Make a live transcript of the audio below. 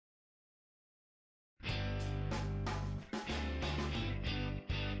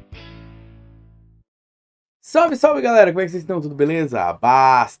Salve, salve galera, como é que vocês estão? Tudo beleza?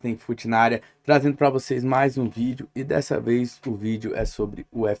 BastenFUT na área, trazendo para vocês mais um vídeo e dessa vez o vídeo é sobre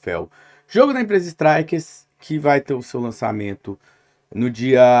o UFL. Jogo da empresa Strikers, que vai ter o seu lançamento no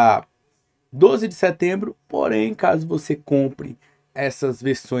dia 12 de setembro, porém, caso você compre essas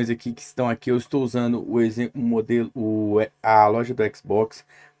versões aqui que estão aqui, eu estou usando o modelo, a loja do Xbox,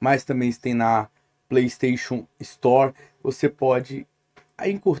 mas também tem na PlayStation Store, você pode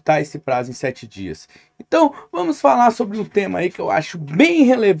encurtar esse prazo em 7 dias. Então, vamos falar sobre um tema aí que eu acho bem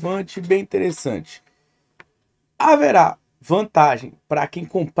relevante e bem interessante. Haverá vantagem para quem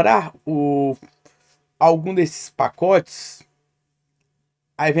comprar algum desses pacotes?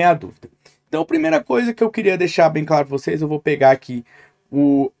 Aí vem a dúvida. Então, a primeira coisa que eu queria deixar bem claro para vocês, eu vou pegar aqui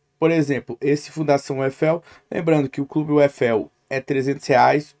por exemplo, esse Fundação UFL, lembrando que o Clube UFL é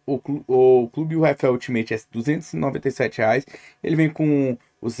R$300, o Clube UFL Ultimate é R$297, ele vem com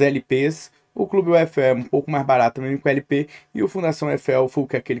os LPs, o Clube UFL é um pouco mais barato, também com LP, e o Fundação UFL foi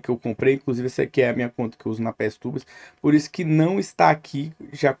aquele que eu comprei, inclusive esse aqui é a minha conta que eu uso na PSTubers, por isso que não está aqui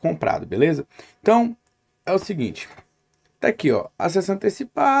já comprado, beleza? Então, é o seguinte, tá aqui ó, acesso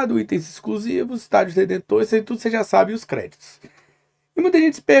antecipado, itens exclusivos, estádios redentores, isso aí tudo você já sabe, e os créditos. E muita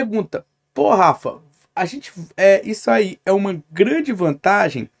gente se pergunta, pô Rafa, isso aí é uma grande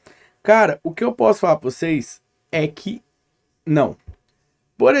vantagem? Cara, o que eu posso falar para vocês é que não.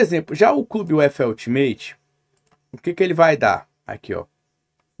 Por exemplo, já o Clube UFL Ultimate, o que ele vai dar? Aqui, ó.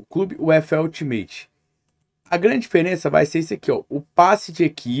 O Clube UFL Ultimate. A grande diferença vai ser esse aqui, ó. O passe de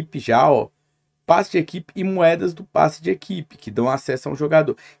equipe já, ó. Passe de equipe e moedas do passe de equipe, que dão acesso a um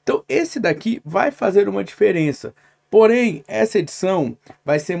jogador. Então, esse daqui vai fazer uma diferença. Porém, essa edição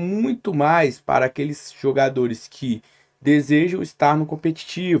vai ser muito mais para aqueles jogadores que desejam estar no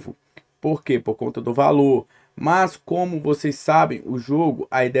competitivo. Por quê? Por conta do valor. Mas, como vocês sabem, o jogo,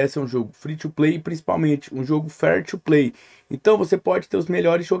 a ideia é ser um jogo free to play e principalmente um jogo fair to play. Então, você pode ter os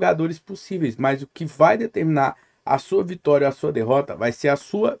melhores jogadores possíveis, mas o que vai determinar a sua vitória ou a sua derrota vai ser a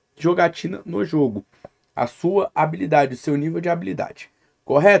sua jogatina no jogo. A sua habilidade, o seu nível de habilidade.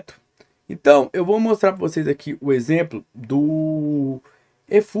 Correto? Então, eu vou mostrar para vocês aqui o exemplo do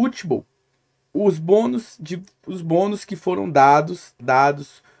eFootball. Os bônus que foram dados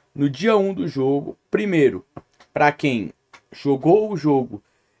no dia 1 do jogo. Primeiro, para quem jogou o jogo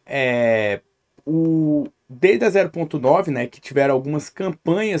desde a 0.9, né, que tiveram algumas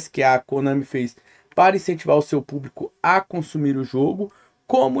campanhas que a Konami fez para incentivar o seu público a consumir o jogo,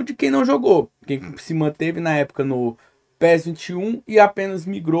 como de quem não jogou, quem se manteve na época no PES 21 e apenas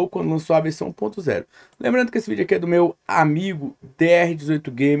migrou quando lançou a versão 1.0. Lembrando que esse vídeo aqui é do meu amigo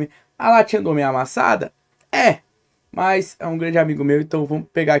DR18Gamer. A latinha do homem amassada? Mas é um grande amigo meu, então vamos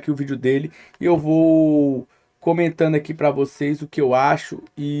pegar aqui o vídeo dele e eu vou comentando aqui para vocês o que eu acho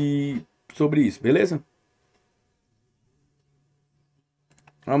e sobre isso, beleza?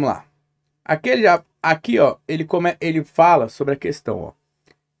 Vamos lá. Aqui ó, ele fala sobre a questão, ó.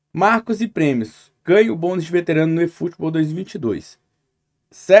 Marcos e prêmios. Ganhe o bônus de veterano no eFootball 2022.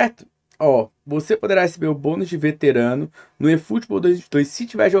 Certo? Ó, você poderá receber o bônus de veterano no eFootball 2022 se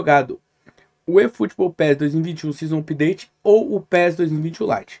tiver jogado o eFootball PES 2021 Season Update ou o PES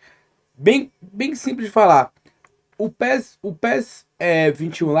 2021 Lite. Bem simples de falar. O PES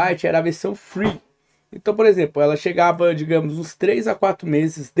 21 Lite era a versão free. Então, por exemplo, ela chegava, digamos, uns 3 a 4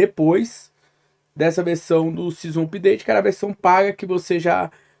 meses depois dessa versão do Season Update, que era a versão paga que você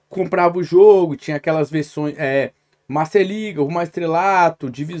já comprava o jogo, tinha aquelas versões Master League, Rumo Estrelato,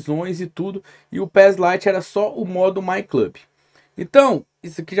 divisões e tudo, e o PES Lite era só o modo My Club. Então,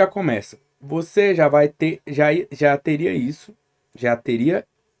 isso aqui já começa. Você já vai ter, já teria isso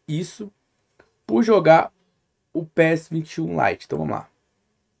por jogar o PES 21 Lite. Então vamos lá.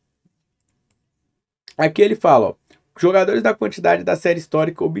 Aqui ele fala, ó, jogadores da quantidade da série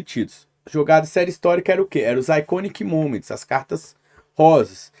histórica obtidos. Jogada série histórica era o que? Era os Iconic Moments, as cartas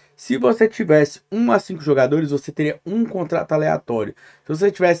rosas. Se você tivesse 1 a 5 jogadores, você teria um contrato aleatório. Se você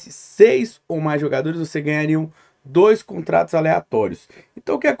tivesse 6 ou mais jogadores, você ganharia 2 contratos aleatórios.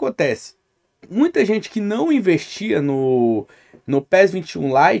 Então o que acontece? Muita gente que não investia no PES 21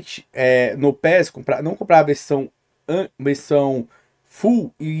 Lite, no PES, não comprava a versão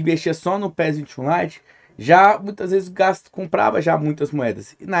full e investia só no PES 21 Lite, já muitas vezes comprava já muitas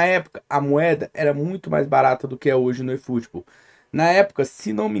moedas. E na época a moeda era muito mais barata do que é hoje no eFootball. Na época,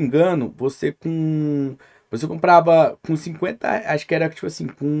 se não me engano, você comprava com 50, acho que era tipo assim,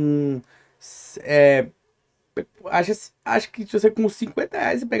 acho que você com 50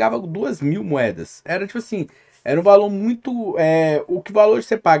 reais você pegava 2.000 moedas. Era tipo assim, era um valor muito, o que valor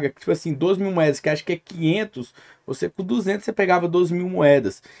você paga, tipo assim, 2.000 moedas, que acho que é 500, você com 200 você pegava 12.000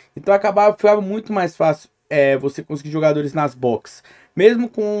 moedas. Então ficava muito mais fácil você conseguir jogadores nas boxes. Mesmo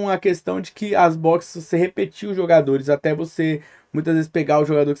com a questão de que as boxes você repetia os jogadores até você muitas vezes pegar o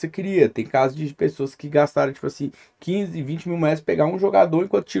jogador que você queria. Tem casos de pessoas que gastaram, tipo assim, 15, 20 mil moedas pegar um jogador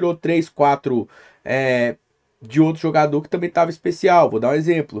enquanto tirou 3, 4 de outro jogador que também estava especial. Vou dar um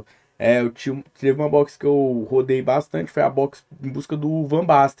exemplo. Teve uma box que eu rodei bastante, foi a box em busca do Van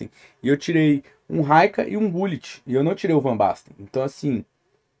Basten. E eu tirei um Raika e um Gullit. E eu não tirei o Van Basten. Então, assim,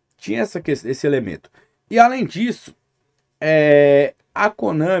 tinha esse elemento. E além disso, a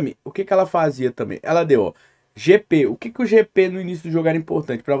Konami, o que ela fazia também? Ela deu, ó, GP. O que o GP no início do jogo era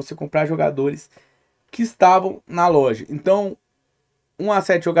importante? Para você comprar jogadores que estavam na loja. Então, 1 a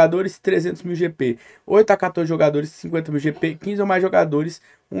 7 jogadores, 300 mil GP. 8 a 14 jogadores, 50 mil GP. 15 ou mais jogadores,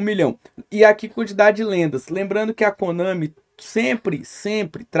 1 milhão. E aqui quantidade de lendas. Lembrando que a Konami sempre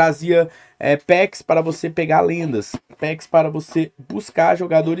trazia packs para você pegar lendas. Packs para você buscar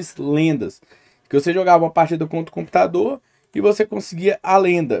jogadores lendas. Que você jogava uma partida contra o computador e você conseguia a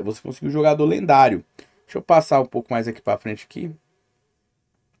lenda. Você conseguia o jogador lendário. Deixa eu passar um pouco mais aqui para frente aqui.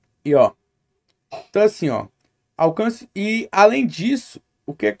 E ó. Então assim, ó. Alcance. E além disso,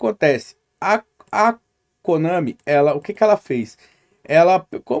 o que acontece? A Konami, o que ela fez? Ela,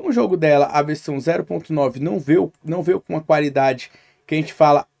 como o jogo dela, a versão 0.9 não veio com uma qualidade que a gente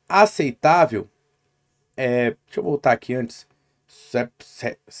fala aceitável. Deixa eu voltar aqui antes,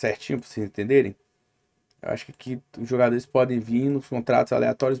 certinho para vocês entenderem. Eu acho que aqui os jogadores podem vir nos contratos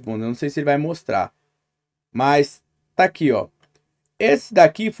aleatórios bônus. Eu não sei se ele vai mostrar, mas tá aqui, ó. Esse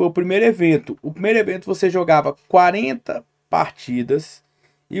daqui foi o primeiro evento. O primeiro evento você jogava 40 partidas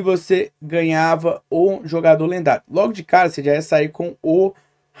e você ganhava o jogador lendário. Logo de cara você já ia sair com o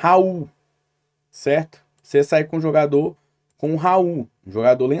Raul, certo? Você ia sair com o jogador com o Raul, um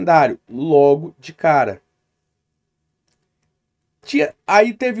jogador lendário, logo de cara.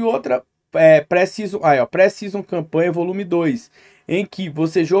 Aí teve outra pré-season campanha volume 2, em que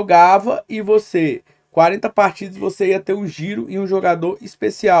você jogava e 40 partidas você ia ter um giro e um jogador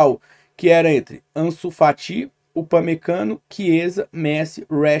especial, que era entre Ansu Fati, Upamecano, Chiesa, Messi,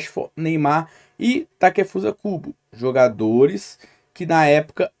 Rashford, Neymar e Takefusa Kubo. Jogadores que na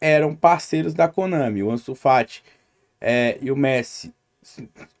época eram parceiros da Konami. O Ansu Fati e o Messi,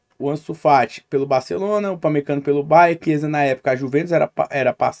 o Ansu Fati pelo Barcelona, o Upamecano pelo Bayern, Chiesa na época a Juventus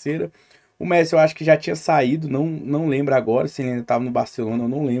era parceira. O Messi eu acho que já tinha saído, não lembro agora, se ele ainda estava no Barcelona, eu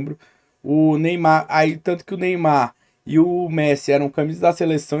não lembro. O Neymar, aí tanto que o Neymar e o Messi eram camisas da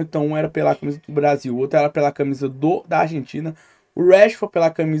seleção, então um era pela camisa do Brasil, o outro era pela camisa da Argentina, o Rashford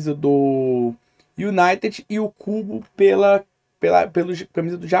pela camisa do United e o Kubo pela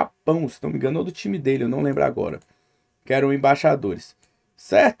camisa do Japão, se não me engano, ou do time dele, eu não lembro agora, que eram embaixadores,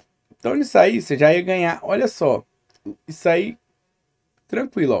 certo? Então nisso aí você já ia ganhar, olha só, isso aí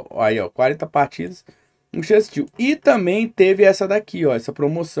tranquilo, ó, aí ó, 40 partidas, um chance de... E também teve essa daqui, ó, essa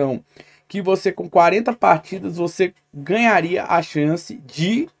promoção, que você com 40 partidas você ganharia a chance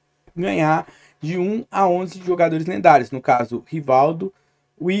de ganhar de 1 a 11 jogadores lendários. No caso, Rivaldo,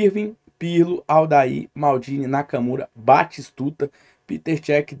 Irving, Pirlo, Aldair, Maldini, Nakamura, Batistuta, Peter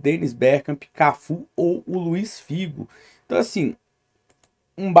Cech, Dennis Bergkamp, Cafu ou o Luiz Figo. Então assim,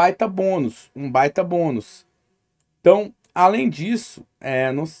 um baita bônus. Então, além disso,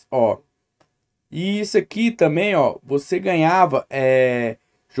 ó, e isso aqui também, ó, você ganhava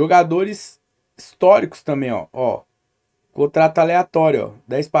jogadores históricos também, ó. Contrato aleatório, ó.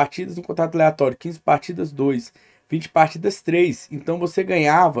 10 partidas, um contrato aleatório. 15 partidas, 2. 20 partidas, 3. Então você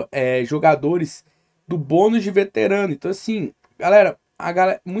ganhava jogadores do bônus de veterano. Então assim, galera,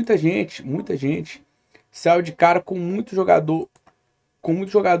 muita gente saiu de cara com muito jogador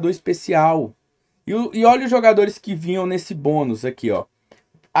especial. E olha os jogadores que vinham nesse bônus aqui, ó.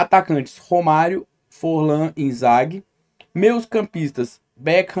 Atacantes, Romário, Forlan, Inzaghi. Meus campistas,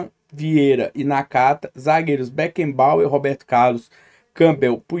 Beckham, Vieira e Nakata. Zagueiros, Beckenbauer, Roberto Carlos,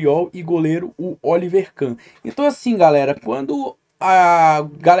 Campbell, Puyol. E goleiro, o Oliver Kahn. Então assim, galera, quando a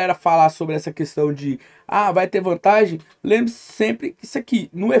galera falar sobre essa questão de vai ter vantagem, lembre-se sempre que isso aqui,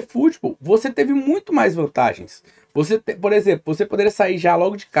 no eFootball, você teve muito mais vantagens. Por exemplo, você poderia sair já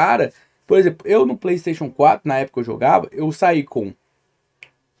logo de cara. Por exemplo, eu no PlayStation 4, na época que eu jogava, eu saí com...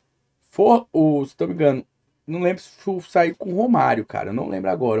 se não me engano, não lembro se eu saí com o Romário, cara. Eu não lembro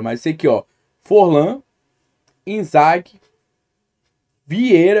agora, mas sei que, ó, Forlan, Inzaghi,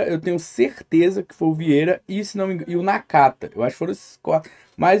 Vieira, eu tenho certeza que foi o Vieira, e se não me engano, e o Nakata. Eu acho que foram esses 4,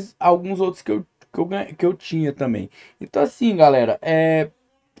 mas alguns outros que eu tinha também. Então assim, galera,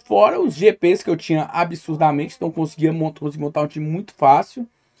 fora os GPs que eu tinha absurdamente, então consegui montar um time muito fácil.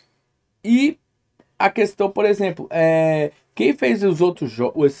 E a questão, por exemplo, Quem fez os outros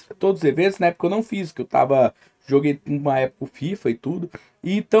jogos, todos os eventos, na época eu não fiz, que eu joguei uma época o FIFA e tudo.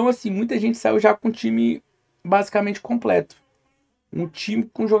 E então, assim, muita gente saiu já com um time basicamente completo. Um time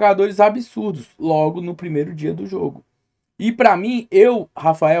com jogadores absurdos, logo no primeiro dia do jogo. E pra mim,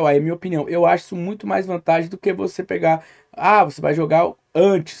 Rafael, aí é minha opinião, eu acho isso muito mais vantagem do que você pegar, você vai jogar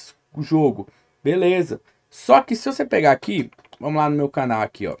antes o jogo. Beleza. Só que se você pegar aqui, vamos lá no meu canal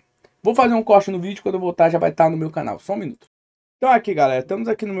aqui, ó. Vou fazer um corte no vídeo, quando eu voltar já vai estar no meu canal. Só um minuto. Então aqui, galera, estamos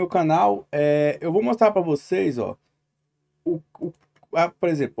aqui no meu canal. Eu vou mostrar pra vocês, ó. Por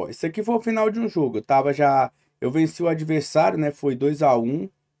exemplo, ó, esse aqui foi o final de um jogo. Eu venci o adversário, né? Foi 2-1.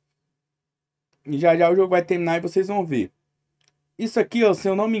 E já já o jogo vai terminar e vocês vão ver. Isso aqui, ó, se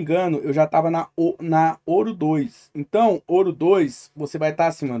eu não me engano, eu já tava na Ouro 2. Então, Ouro 2, você vai estar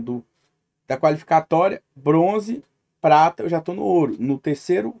acima da qualificatória, bronze, prata, eu já tô no ouro. No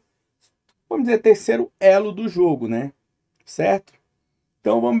terceiro, vamos dizer, terceiro elo do jogo, né? Certo?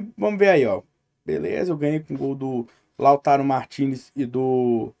 Então, vamos ver aí, ó. Beleza, eu ganhei com o gol do Lautaro Martinez e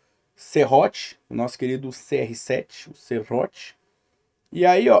do Serrote, o nosso querido CR7, o Serrote. E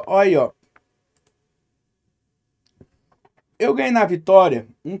aí, ó, olha aí, ó. Eu ganhei na vitória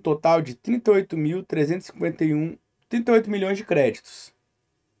um total de 38 milhões de créditos.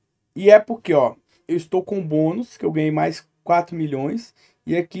 E é porque, ó, eu estou com bônus, que eu ganhei mais 4 milhões.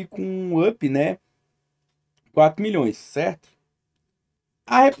 E aqui com um up, né, 4 milhões, certo?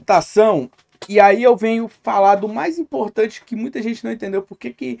 A reputação, e aí eu venho falar do mais importante que muita gente não entendeu. Por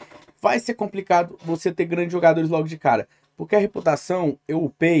que vai ser complicado você ter grandes jogadores logo de cara? Porque a reputação, eu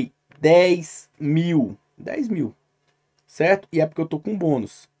upei 10 mil. 10 mil. Certo? E é porque eu tô com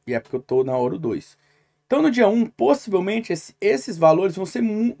bônus. E é porque eu tô na Ouro 2. Então no dia 1, possivelmente esses valores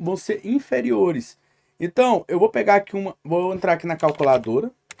vão ser inferiores. Então eu vou pegar aqui vou entrar aqui na calculadora.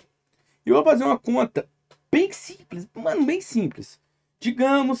 E vou fazer uma conta bem simples. Mano, bem simples.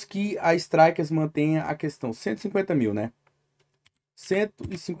 Digamos que a Strikers mantenha a questão 150 mil, né?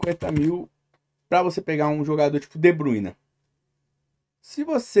 150 mil para você pegar um jogador tipo De Bruyne. Se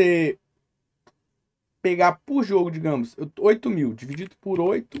você pegar por jogo, digamos, 8 mil dividido por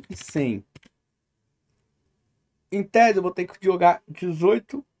 8 e 100. Em tese, eu vou ter que jogar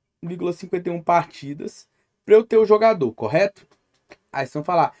 18,51 partidas para eu ter o jogador, correto? Aí vocês vão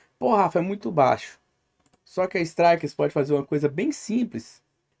falar, pô, Rafa, é muito baixo. Só que a Strikers pode fazer uma coisa bem simples.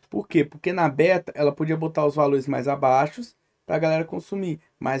 Por quê? Porque na beta, ela podia botar os valores mais abaixo para a galera consumir.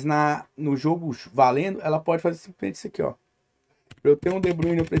 Mas no jogo valendo, ela pode fazer simplesmente isso aqui, ó. Para eu ter um De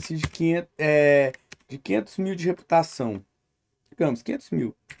Bruyne, eu preciso de 500 mil de reputação. Digamos, 500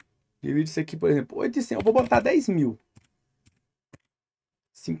 mil. Divide isso aqui, por exemplo, 800. Eu vou botar 10 mil.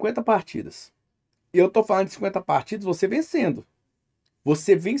 50 partidas. E eu tô falando de 50 partidas, você vencendo.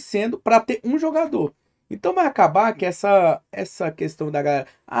 Você vencendo para ter um jogador. Então vai acabar que essa questão da galera...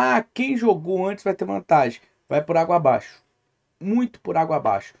 quem jogou antes vai ter vantagem. Vai por água abaixo. Muito por água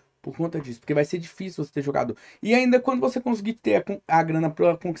abaixo. Por conta disso. Porque vai ser difícil você ter jogador. E ainda quando você conseguir ter a grana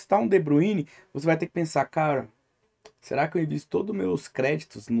para conquistar um De Bruyne, você vai ter que pensar, cara... Será que eu invisto todos os meus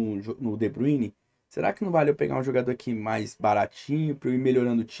créditos no De Bruyne? Será que não vale eu pegar um jogador aqui mais baratinho para eu ir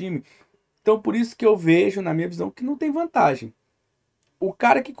melhorando o time? Então por isso que eu vejo, na minha visão, que não tem vantagem. O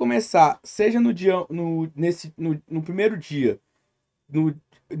cara que começar, seja no primeiro dia,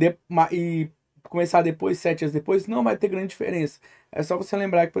 e começar depois, 7 dias depois, não vai ter grande diferença. É só você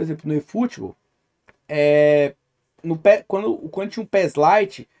lembrar que, por exemplo, no eFootball, quando tinha um PES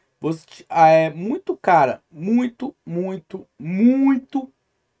Lite, muito cara, muito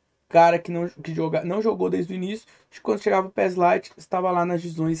cara que não jogou desde o início, quando chegava o PES Lite, estava lá nas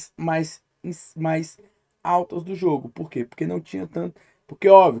divisões mais altas do jogo. Por quê? Porque não tinha tanto... Porque,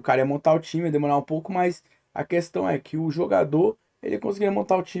 óbvio, o cara ia montar o time, ia demorar um pouco, mas a questão é que o jogador, ele conseguia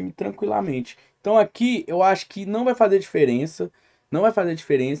montar o time tranquilamente. Então aqui, eu acho que não vai fazer diferença,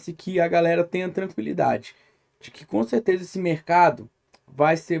 e que a galera tenha tranquilidade. De que com certeza esse mercado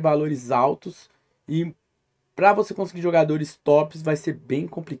vai ser valores altos e para você conseguir jogadores tops vai ser bem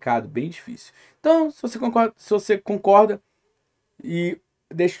complicado, bem difícil. Então, se você concorda se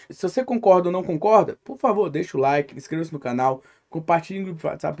você concorda ou não concorda, por favor, deixa o like, inscreva-se no canal, compartilhe no grupo de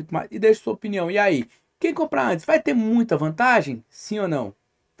WhatsApp e deixe sua opinião. E aí, quem comprar antes vai ter muita vantagem? Sim ou não?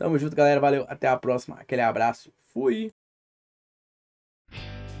 Tamo junto, galera. Valeu, até a próxima. Aquele abraço. Fui!